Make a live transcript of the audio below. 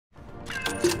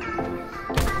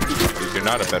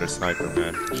not a better sniper,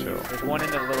 man. Chill. There's one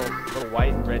in the little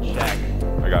white and red shack.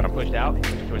 I got him. Pushed out.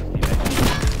 He's towards the team.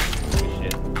 Holy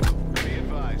shit. Be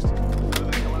advised.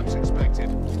 Further collapse expected.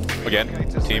 Again,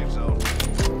 Relocate to team. safe zone.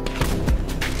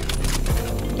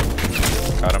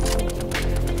 Got him.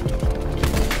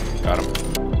 Got him.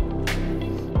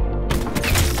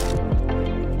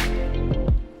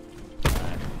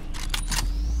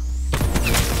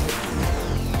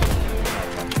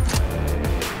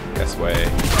 Yes way.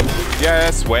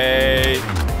 Yes way.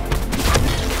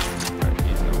 Alright,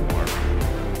 he's no more.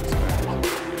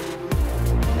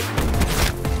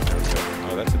 There we go.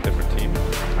 Oh, that's a different team.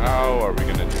 How are we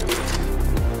gonna do this?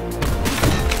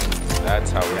 That's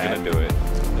how we're gonna do it.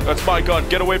 That's my gun.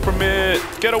 Get away from it.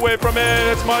 Get away from it.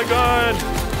 It's my gun.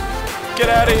 Get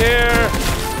out of here.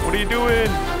 What are you doing?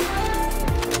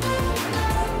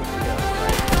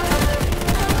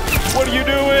 What are you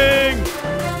doing?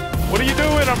 What are you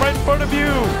doing? I'm right in front of you.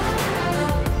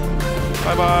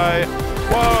 Bye-bye.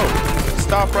 Whoa.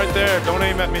 Stop right there. Don't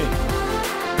aim at me.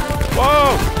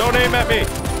 Whoa. Don't aim at me.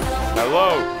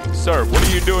 Hello. Sir, what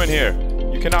are you doing here?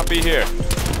 You cannot be here.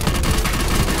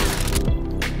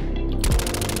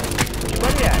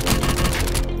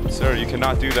 Sir, you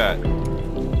cannot do that.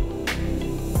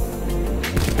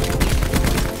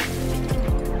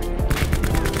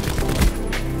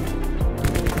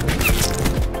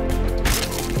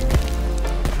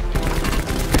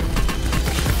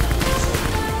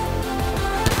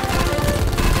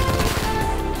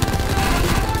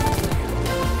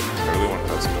 I really want to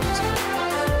know some.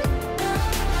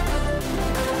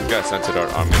 These guys scented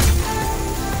out on me.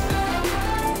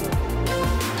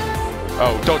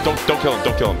 Oh, don't kill him,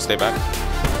 don't kill him, stay back.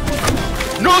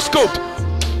 No scope!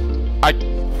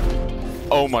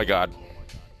 Oh my god.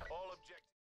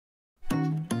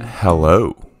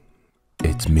 Hello,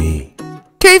 it's me.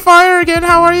 K-Fire again,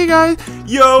 how are you guys?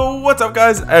 Yo, what's up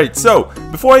guys? Alright, so,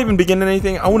 before I even begin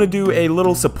anything, I want to do a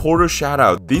little supporter shout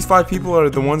out. These 5 people are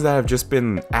the ones that have just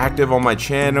been active on my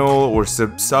channel or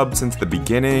sub since the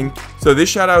beginning. So this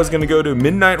shout out is going to go to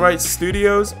Midnight Right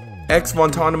Studios, X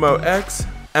Vontanimo X,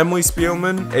 Emily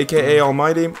Spielmann, aka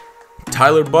Almighty,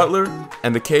 Tyler Butler,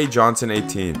 and the K Johnson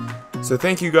 18. So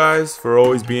thank you guys for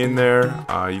always being there.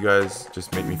 You guys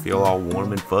just make me feel all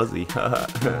warm and fuzzy.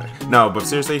 No, but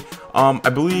seriously, I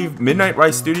believe Midnight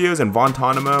Right Studios and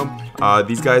Vontanimo,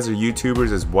 these guys are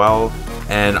YouTubers as well,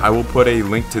 and I will put a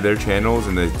link to their channels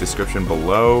in the description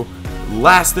below.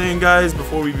 Last thing guys,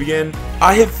 before we begin,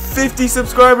 I hit 50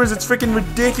 subscribers. It's freaking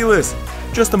ridiculous.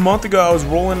 Just a month ago I was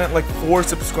rolling at like 4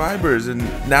 subscribers and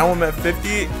now I'm at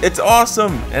 50. It's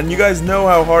awesome, and you guys know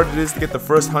how hard it is to get the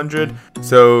first 100.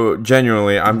 So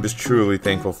genuinely, I'm just truly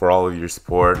thankful for all of your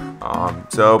support.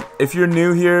 So if you're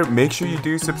new here, make sure you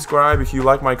do subscribe if you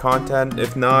like my content.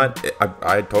 If not,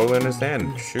 I totally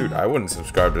understand. Shoot, I wouldn't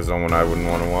subscribe to someone I wouldn't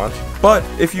want to watch. But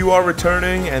if you are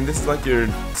returning and this is like your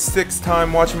 6th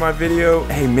time watching my video,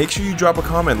 hey, make sure you drop a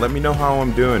comment. Let me know how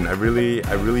I'm doing. I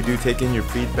really do take in your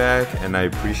feedback and I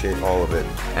appreciate all of it.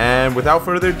 And without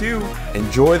further ado,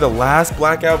 enjoy the last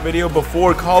Blackout video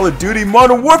before Call of Duty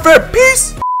Modern Warfare.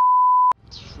 Peace!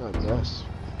 I guess.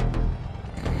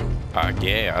 I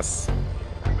guess.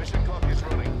 Mission clock is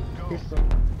running. Go.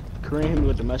 Korean hit me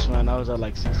with the mesh line. I was at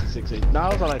like 66 HP. No, I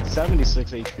was at like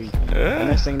 76 HP. And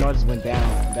next thing you know, I just went down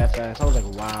that fast. I was like,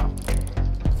 wow.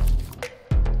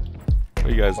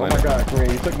 What you guys Oh landing? my god,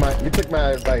 Korean, you took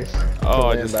my advice. Oh,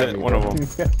 I just hit one of them.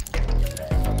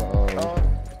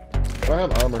 I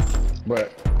have armor,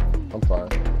 but I'm fine.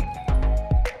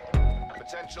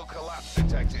 Potential collapse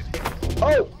detected.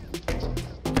 Oh!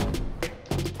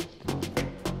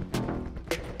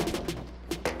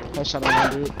 Headshot on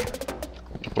one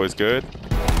dude. Boys good?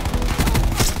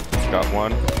 Got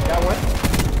one. Got one?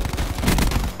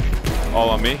 All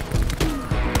on me.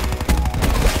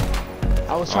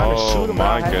 I was trying to shoot him, but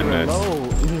I my had to goodness.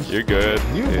 reload. You're good.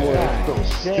 You Dude, boys are so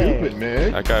stupid,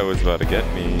 man. that guy was about to get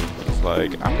me. It's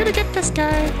like, I'm gonna get this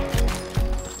guy.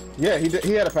 Yeah, he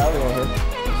had a pally on him.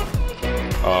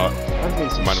 I'm getting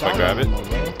some Mind if I shot grab it? ammo,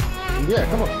 bro. Yeah,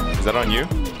 come on. Is that on you?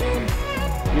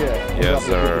 Yeah. Yes,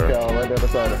 sir. Right there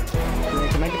beside her.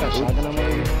 Can I get that shotgun ammo?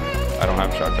 I don't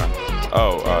have shotgun.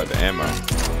 Oh, the ammo.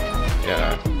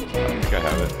 Yeah, I think I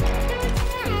have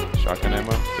it. Shotgun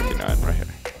ammo, 59 right here.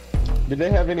 Did they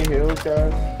have any heals,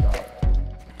 guys?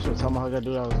 Should tell me how I gotta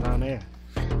do that. I was down there.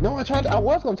 No, I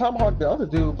was gonna tomahawk the other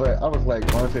dude, but I was like,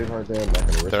 Montage right there. I'm not gonna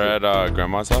risk They're it. at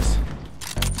Grandma's house.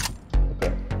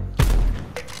 Okay.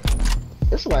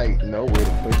 It's like no way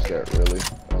to push that really,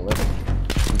 unless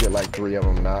you get like 3 of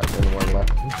them knocked and 1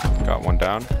 left. Got one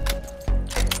down.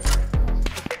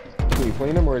 Can you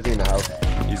clean him or is he in the house?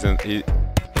 He's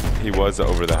He was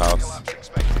over the house.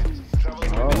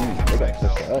 Oh, they got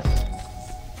close to us.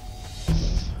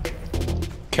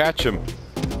 Catch him.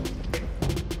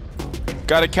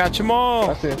 Gotta catch them all.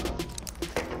 I see him.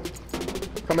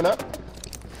 Coming up.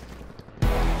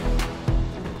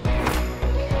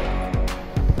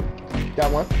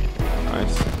 Got one.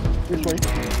 Nice. Which way?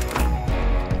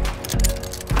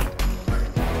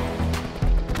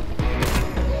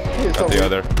 Got the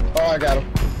other. Oh, I got him.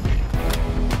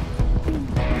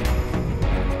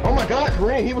 Oh my God,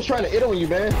 Kareem, he was trying to hit on you,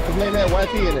 man. His name had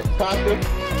YT in it. Costa.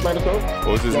 What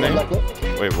was his name?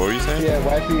 Wait, what were you saying? Yeah,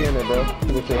 YT in it, bro.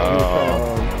 He was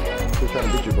trying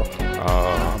to beat you, bro.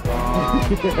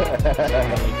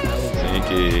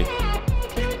 Sneaky.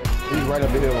 He's right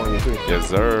up the hill on you, too. Yes,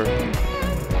 sir.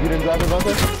 You didn't drop it,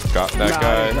 Butler? Got that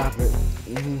guy.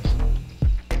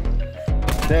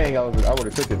 Dang, I would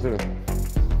have took it, too.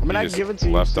 I mean, I can give it to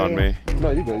you. Left on me. No,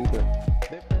 you good, you good.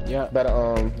 Yeah. By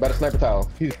the sniper tower.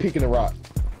 He's peeking the rock.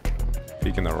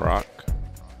 Peeking the rock.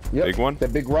 Yep. Big one?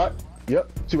 That big rock. Yep.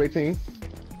 218.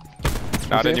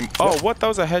 Not anymore. Oh, what? That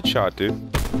was a headshot, dude.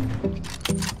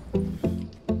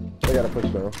 They gotta push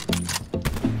though.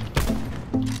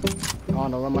 I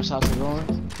don't know where my shots are going,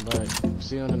 but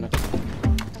see you in the next.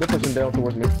 They're pushing down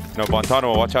towards me. No,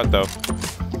 Guantanamo, watch out though.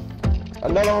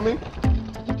 Another on me.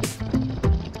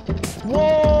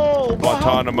 Whoa!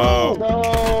 Guantanamo.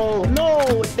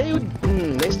 No,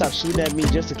 they stopped shooting at me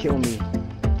just to kill me.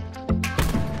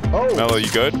 Oh. Mello, you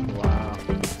good? Wow.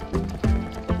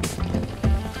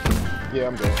 Yeah,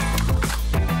 I'm good.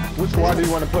 Which squad do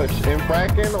you want to push? In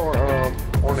Franken or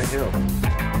on the hill?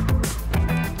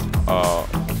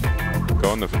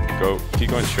 Keep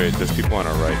going straight. There's people on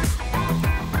our right.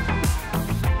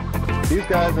 These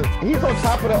guys he's on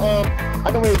top of the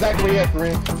I know exactly where he at,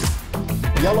 Kareem.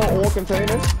 Yellow oil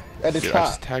container at the Dude, I top.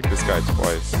 just tagged this guy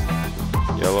twice.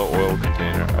 Yellow oil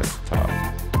container at the top.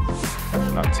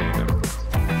 I'm not seeing him.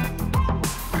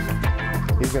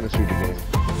 He's gonna shoot again.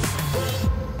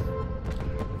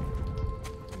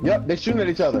 Yep, they're shooting at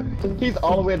each other. He's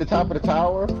all the way at the top of the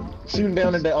tower, shooting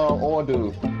down at the oil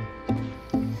dude.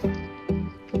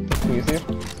 Can you see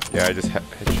him? Yeah, I just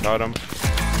headshot him.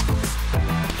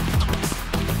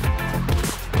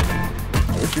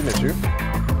 We're shooting at you.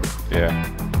 Yeah.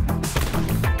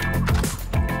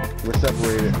 We're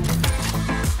separated.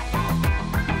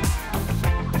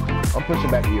 I'm pushing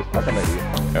back to you. I'll come back to you.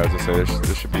 Yeah, I was gonna say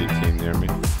there should be a team near me.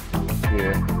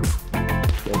 Yeah.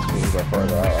 Those teams are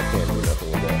further out. I can't do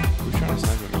nothing with that. Who's trying to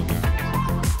snipe at me now?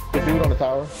 The dude on the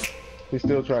tower, he's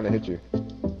still trying to hit you.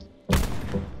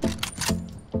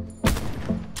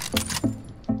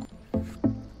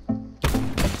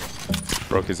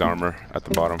 Broke his armor at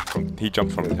the bottom. He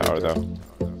jumped from the tower though.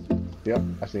 Yep,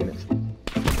 I seen it.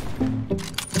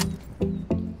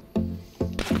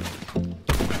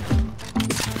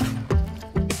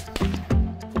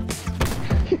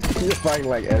 You're fighting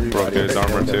like everybody. Broke his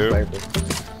armor too.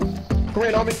 Come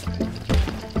in on me.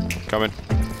 Coming.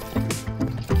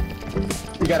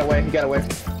 He got away. He got away.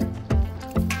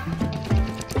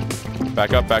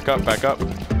 Back up, back up, back up.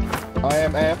 I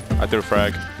am. I threw a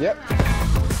frag. Yep.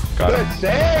 Got Good him.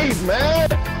 save, man.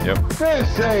 Yep. Good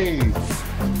save.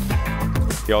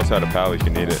 He also had a pal if you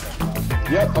need it.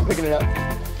 Yep, I'm picking it up.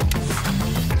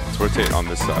 Let's rotate on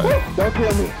this side. Woo, don't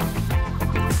kill me.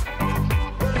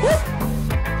 Woo.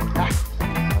 Ah,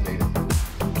 I made it.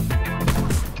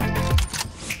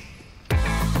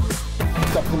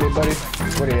 What's up to me, buddy?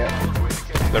 Where are you at?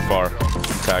 They're far.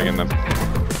 I'm tagging them.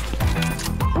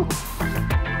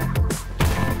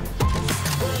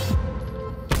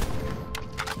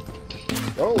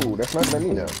 Oh, that's not at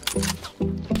me now.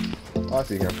 Oh, I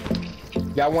see him.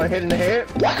 Got one hit in the head?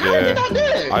 How did I do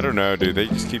it? I don't know, dude. They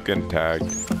just keep getting tagged.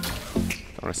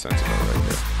 Don't want to sense about right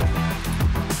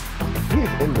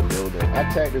He's in the building. I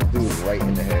tagged this dude right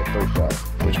in the head, first shot.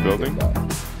 there. Which building?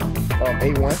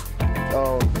 A1.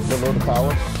 Below the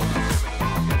tower.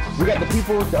 We got the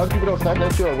other people don't snipe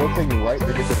that shit are rotating right to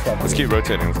get to the top. Let's keep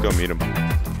rotating. Let's go meet him.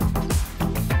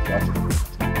 Gotcha.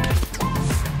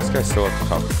 This guy's still at the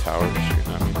top of the tower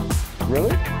shooting at me.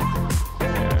 Really?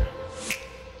 Yeah.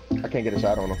 I can't get a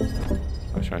shot on him.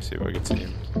 I was trying to see if I could see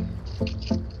him.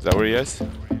 Is that where he is?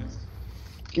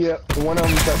 Yeah, one of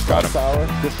them is at Got the him. tower.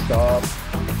 Just stop.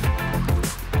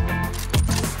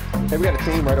 Hey, we got a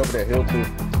team right over that hill too.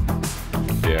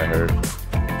 Yeah, I heard.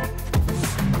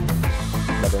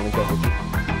 About to link up with you.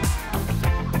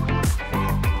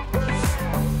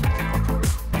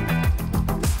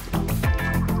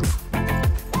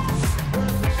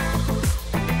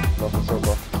 Nothing so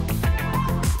far.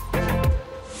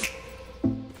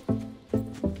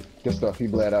 Good stuff. He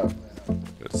bled out.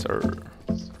 Yes, sir.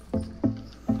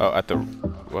 Oh, at the.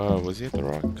 Whoa, was he at the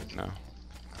rock? No.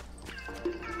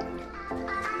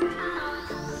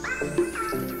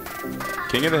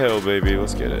 King of the hill, baby.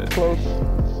 Let's get it. Close.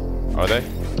 Are they?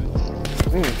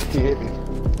 He hit me.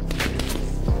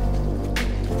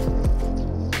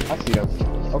 I see him.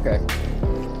 Okay.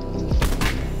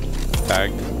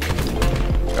 Tag.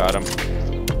 Got him.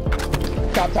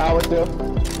 Top tower still.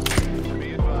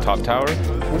 Top tower?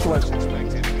 Which one?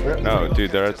 Where? No,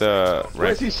 dude, they're at the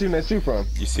Where's ramp. he shooting that shoot from?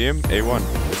 You see him? A1.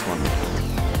 This one.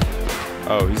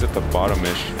 Oh, he's at the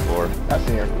bottom-ish floor. I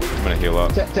see him. I'm gonna heal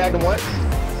up. Tag him once.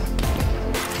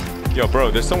 Yo, bro,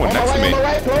 there's someone On my next right, to me. on my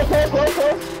right. Close, close, close,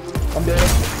 close. I'm dead.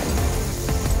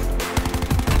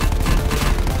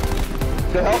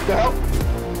 Good help, good help.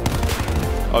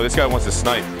 Oh, this guy wants to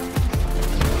snipe.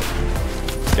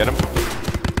 Get him.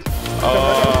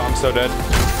 Oh, I'm so dead.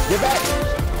 Get back.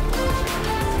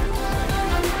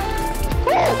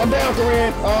 Oh, I'm down,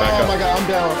 Korean. Oh Back up. my god, I'm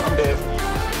down. I'm dead.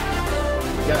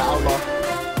 Got an outlaw.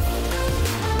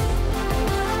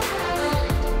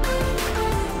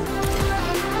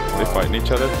 They fighting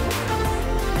each other? I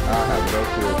have no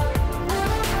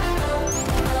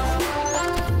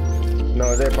clue.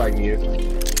 No, they're fighting you.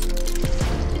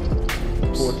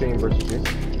 14 versus you.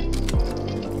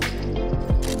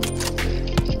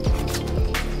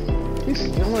 He's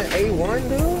still an A1,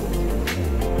 dude?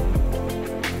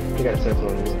 He got a sense on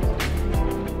you.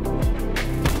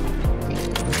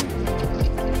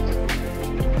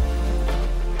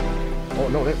 Oh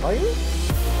no, they're fighting?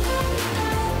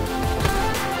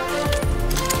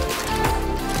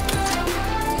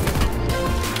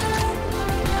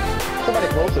 Somebody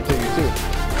closer to you too.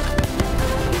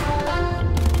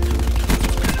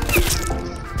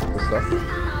 Good stuff.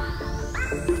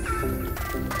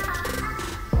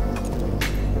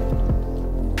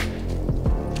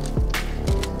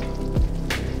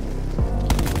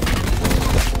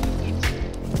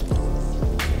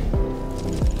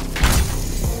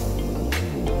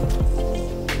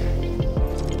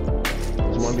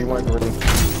 It's 1v1 already.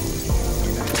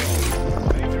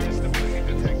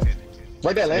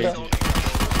 Right there, Lando.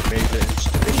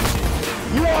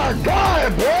 You are God,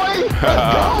 boy! Let's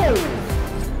go!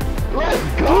 Let's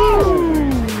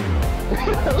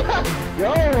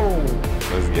go!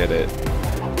 Let's get it.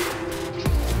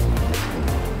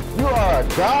 You are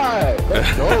God!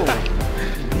 Let's go!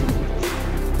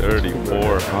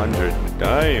 3,400.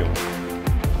 Damn.